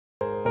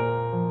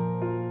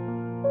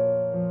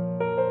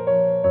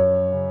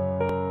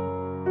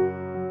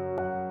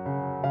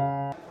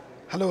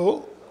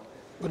Hello,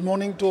 good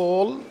morning to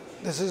all.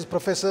 This is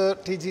Professor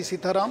G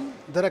Sitharam,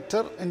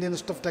 Director, Indian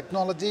Institute of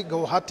Technology,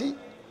 Guwahati.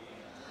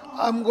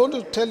 I'm going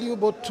to tell you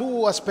about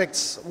two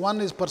aspects.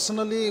 One is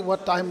personally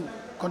what I'm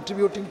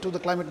contributing to the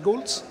climate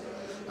goals,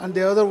 and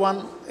the other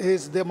one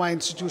is my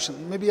institution.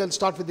 Maybe I'll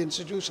start with the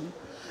institution.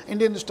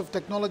 Indian Institute of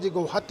Technology,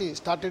 Guwahati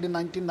started in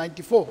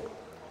 1994.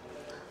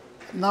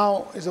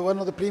 Now is one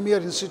of the premier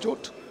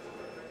institute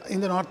in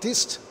the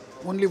Northeast.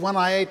 Only one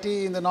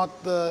IIT in the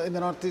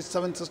Northeast,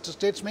 7 sister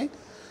states made.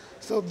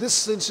 So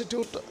this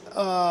institute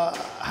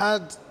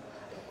had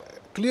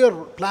clear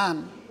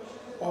plan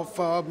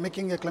of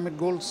making a climate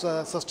goals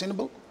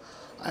sustainable,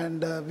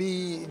 and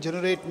we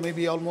generate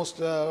maybe almost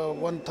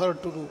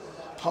 1/3 to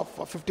half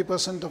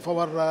 50% of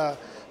our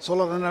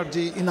solar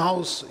energy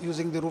in-house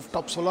using the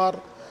rooftop solar,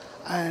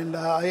 and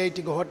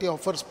IIT Guwahati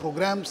offers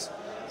programs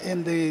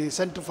in the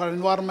Center for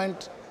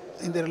Environment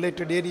in the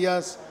related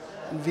areas.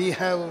 We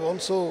have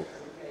also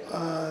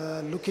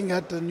looking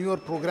at newer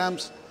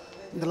programs.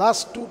 In the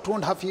last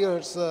 2.5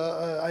 years,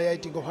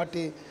 IIT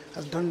Guwahati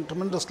has done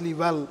tremendously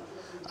well.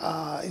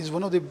 Is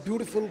one of the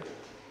beautiful,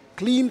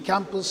 clean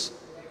campus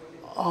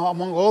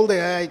among all the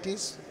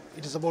IITs.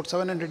 It is about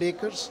 700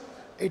 acres,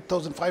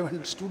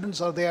 8,500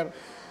 students are there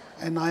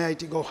in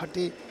IIT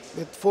Guwahati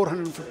with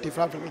 450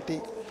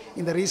 faculty.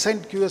 In the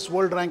recent QS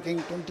World Ranking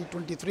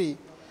 2023,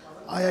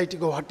 IIT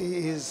Guwahati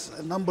is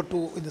number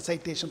 2 in the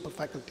citation per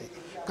faculty.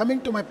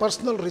 Coming to my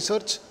personal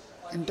research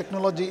in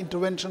technology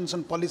interventions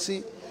and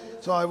policy,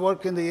 so I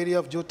work in the area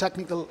of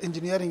geotechnical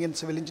engineering and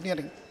civil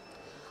engineering,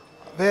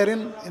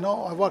 wherein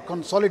I work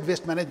on solid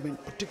waste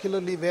management,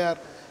 particularly where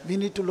we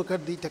need to look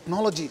at the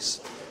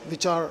technologies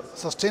which are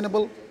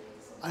sustainable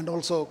and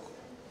also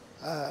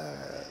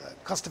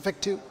cost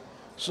effective,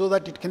 so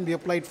that it can be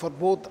applied for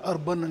both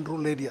urban and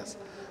rural areas.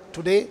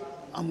 Today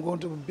I'm going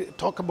to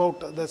talk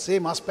about the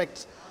same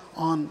aspects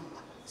on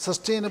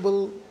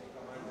sustainable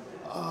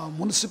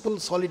municipal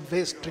solid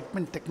waste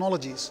treatment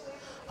technologies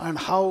and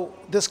how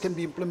this can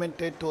be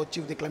implemented to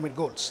achieve the climate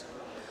goals.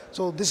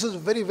 So this is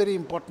very, very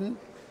important.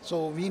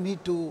 So we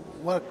need to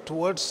work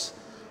towards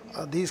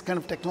these kind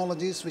of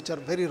technologies which are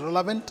very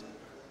relevant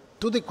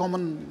to the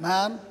common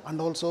man,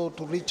 and also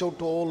to reach out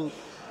to all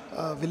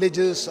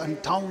villages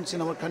and towns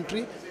in our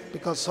country,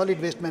 because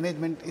solid waste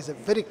management is a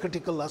very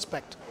critical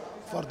aspect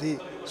for the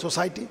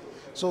society.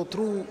 So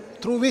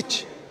through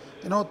which,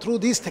 through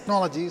these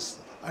technologies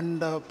and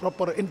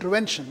proper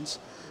interventions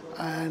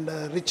and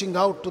reaching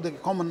out to the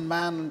common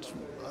man,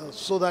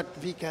 so that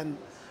we can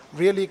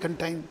really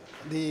contain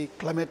the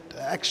climate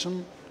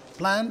action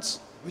plans,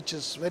 which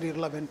is very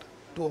relevant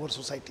to our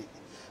society.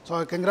 So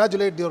I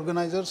congratulate the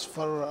organizers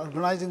for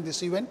organizing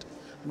this event.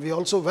 We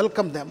also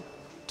welcome them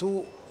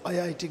to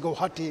IIT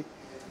Guwahati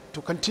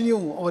to continue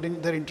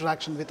their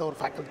interaction with our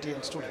faculty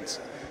and students.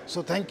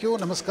 So thank you,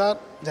 namaskar,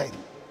 Jai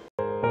Hind.